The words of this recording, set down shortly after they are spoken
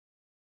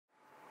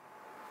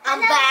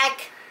I'm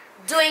back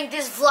doing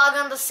this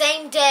vlog on the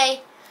same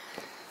day.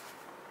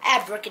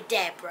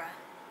 Abracadabra.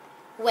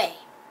 Wait,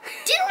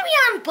 didn't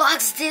we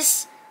unbox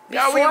this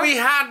before? Yeah, we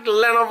had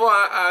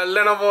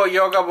Lenovo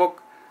yoga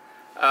book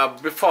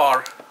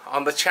before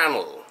on the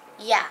channel.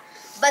 Yeah,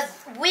 but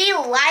we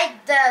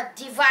like the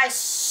device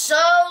so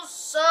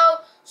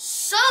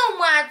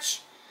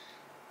much.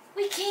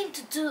 We came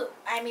to do,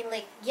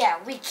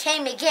 we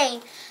came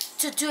again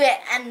to do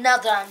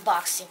another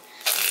unboxing.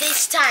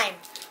 This time,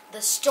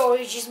 the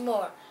storage is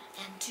more.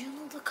 And do you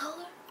know the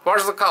color?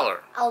 What's the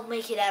color? I'll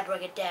make it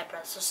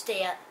abracadabra, so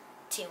stay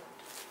tuned.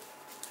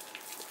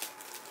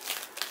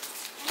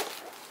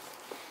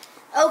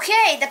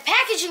 Okay, the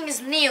packaging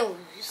is new.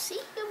 You see,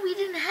 we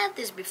didn't have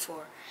this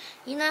before.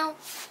 You know?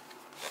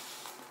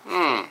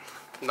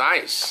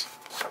 Nice.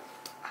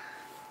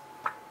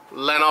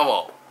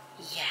 Lenovo.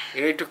 Yeah.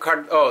 You need to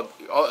cut,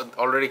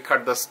 already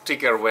cut the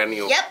sticker when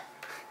you... Yep.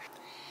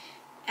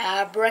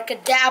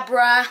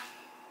 Abracadabra.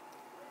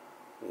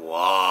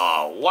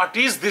 Wow, what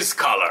is this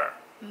color?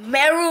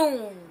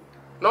 Maroon.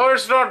 No,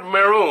 it's not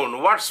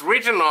maroon. What's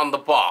written on the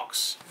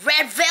box?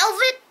 Red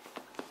velvet?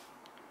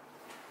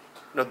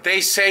 No, they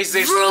say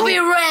this... Ruby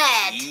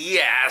red.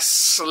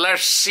 Yes,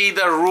 let's see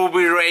the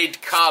ruby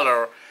red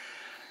color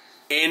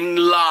in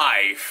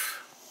life.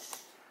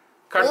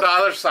 Cut the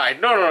other side.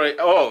 No.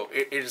 Oh,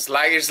 it's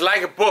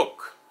like a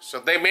book. So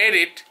they made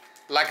it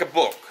like a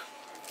book.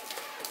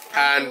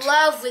 I'm in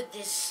love with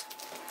this.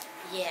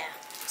 Yeah,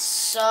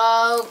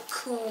 so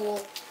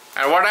cool.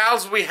 And what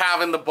else we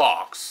have in the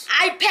box?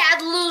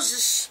 iPad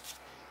loses.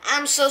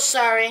 I'm so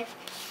sorry.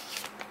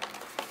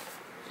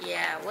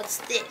 Yeah, what's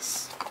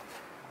this?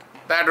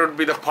 That would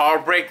be the power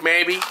brick,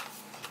 maybe.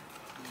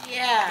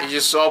 Yeah. You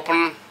just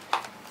open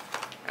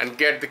and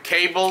get the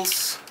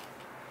cables.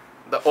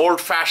 The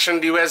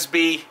old-fashioned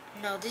USB.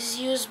 No, this is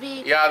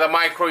USB. Yeah, the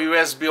micro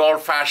USB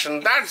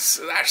old-fashioned.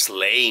 That's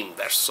lame.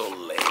 That's so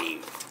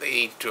lame. They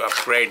need to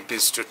upgrade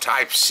this to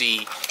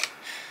Type-C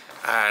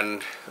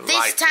and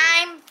this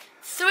time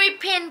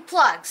 3-pin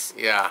plugs.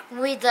 Yeah.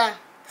 With the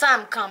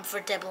thumb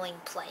comfortable in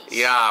place.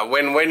 Yeah.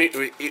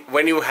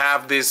 When you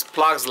have these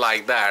plugs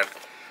like that,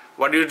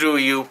 what do?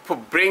 You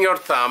bring your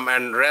thumb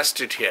and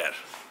rest it here.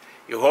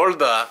 You hold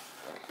the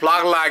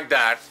plug like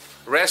that.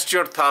 Rest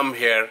your thumb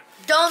here.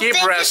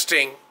 Keep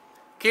resting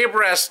till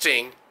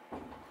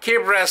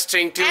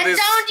this. And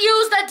don't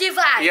use the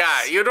device.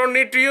 Yeah, you don't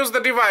need to use the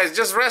device.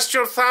 Just rest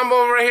your thumb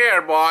over here,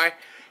 boy.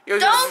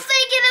 Don't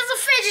think it is a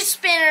fidget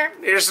spinner.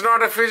 It's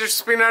not a fidget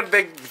spinner.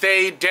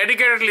 They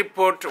dedicatedly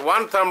put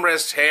one thumb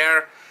rest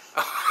here.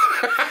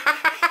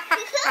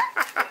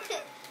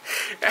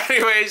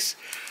 Anyways,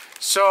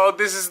 so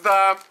this is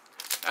the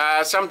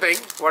something.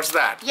 What's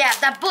that? Yeah,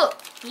 the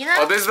book. You know.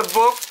 Oh, this is the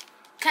book.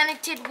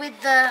 Connected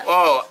with the...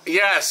 Oh,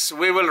 yes,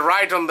 we will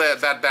write on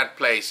that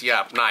place.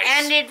 Yeah, nice.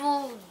 And it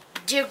will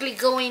directly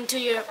go into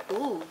your...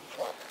 Ooh.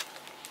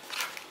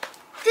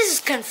 This is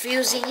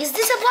confusing. Is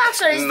this a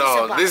box or is this a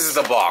box? No, this is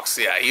the box,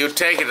 yeah. You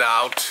take it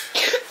out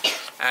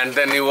and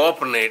then you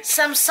open it.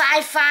 Some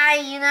sci-fi,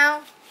 you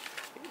know?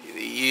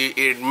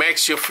 It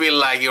makes you feel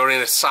like you're in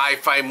a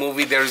sci-fi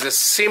movie. There is a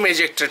SIM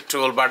ejector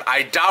tool, but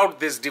I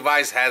doubt this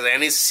device has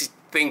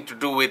anything to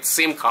do with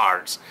SIM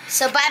cards.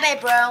 So bye-bye,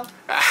 bro.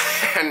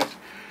 And...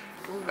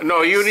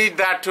 No, you need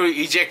that to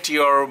eject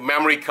your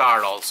memory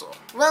card also.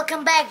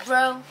 Welcome back,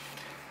 bro.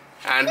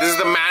 And this is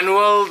the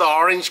manual, the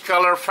orange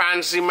color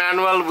fancy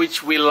manual,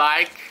 which we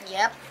like.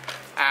 Yep.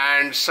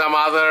 And some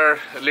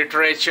other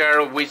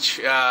literature which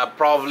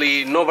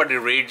probably nobody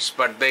reads,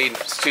 but they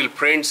still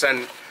prints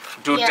and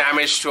do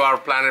damage to our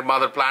planet,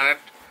 Mother Planet.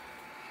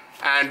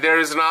 And there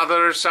is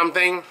another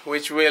something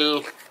which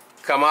will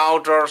come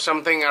out or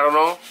something, I don't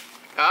know.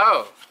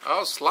 Oh,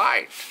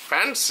 slide,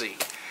 fancy.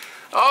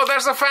 Oh,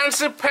 that's a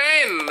fancy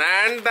pen,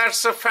 and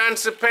that's a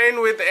fancy pen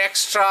with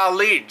extra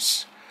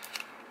leads.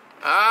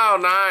 Oh,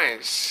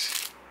 nice.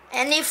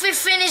 And if we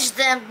finish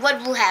them,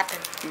 what will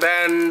happen?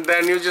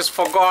 Then you just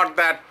forgot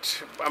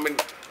that,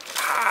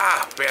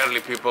 barely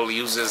people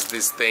uses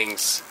these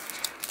things.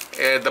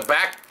 The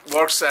back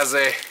works as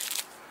a,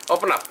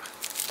 open up.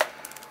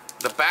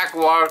 The back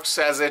works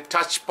as a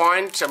touch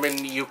point.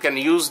 You can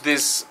use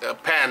this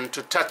pen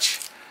to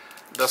touch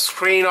the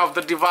screen of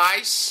the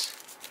device.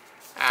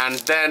 And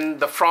then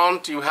the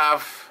front you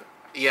have,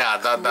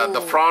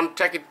 the front,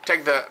 take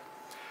the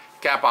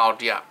cap out,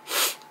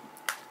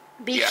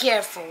 Be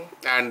careful.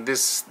 And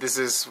this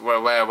is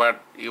where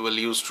you will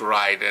use to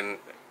write. And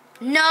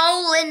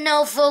no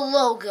Lenovo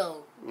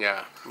logo.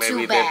 Yeah,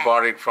 maybe they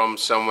bought it from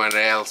somewhere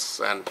else.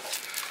 And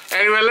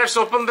anyway, let's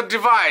open the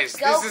device.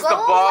 This is the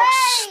box.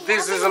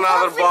 This is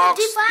another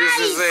box. This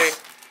is a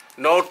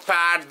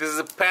notepad. This is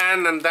a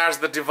pen, and that's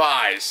the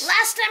device.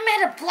 Last time I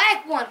had a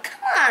black one.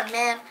 Come on,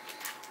 man.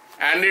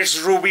 And it's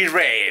ruby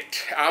red.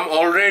 I'm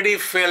already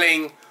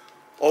feeling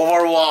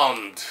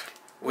overwhelmed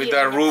with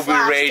the ruby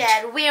red.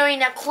 Dad. We're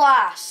in a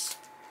class.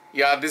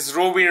 Yeah, this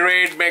ruby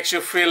red makes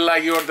you feel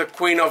like you're the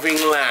Queen of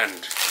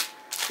England.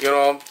 You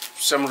know,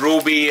 some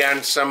ruby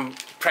and some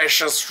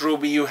precious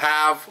ruby you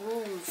have,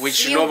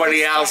 which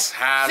nobody else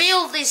has.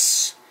 Feel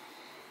this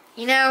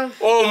You know?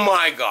 Oh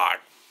my God.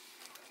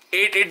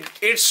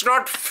 It's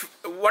not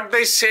what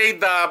they say,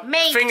 the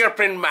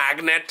fingerprint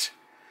magnet.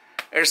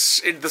 The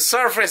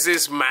surface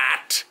is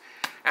matte,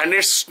 and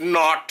it's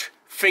not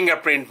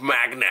fingerprint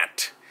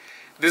magnet.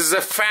 This is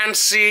a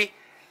fancy,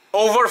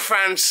 over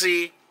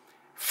fancy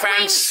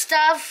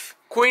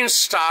Queen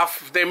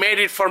stuff. They made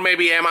it for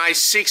maybe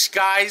MI6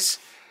 guys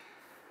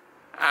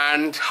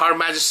and Her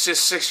Majesty's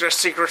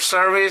Secret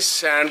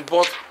Service, and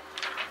both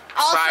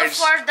also sides.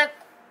 For the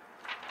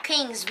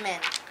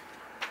Kingsmen.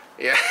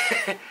 Yeah.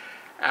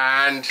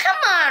 And come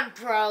on,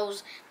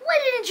 bros. Why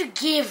didn't you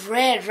give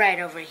red right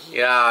over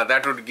here? yeah,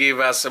 that would give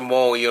us a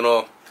more,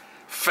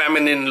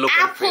 feminine looking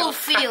Apple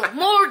feel.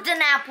 More than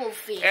Apple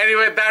feel.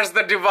 Anyway, that's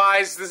the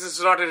device. This is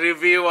not a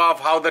review of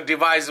how the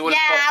device will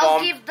perform.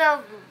 I'll give the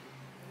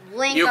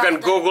link. You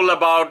can Google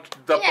about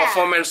the Yeah.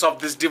 performance of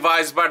this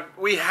device, but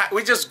we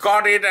just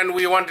got it and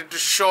we wanted to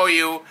show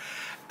you,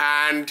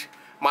 and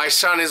my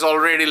son is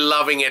already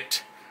loving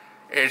it.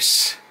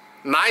 It's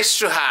nice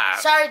to have.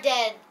 Sorry,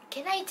 Dad.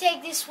 Can I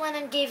take this one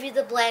and give you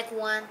the black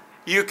one?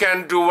 You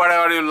can do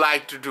whatever you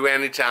like to do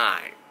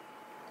anytime.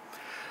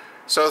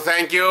 So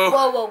thank you.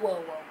 Whoa, whoa, whoa,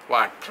 whoa.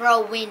 What?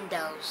 Pro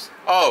Windows.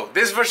 Oh,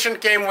 this version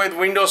came with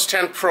Windows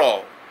 10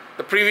 Pro.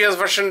 The previous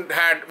version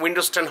had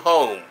Windows 10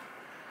 Home.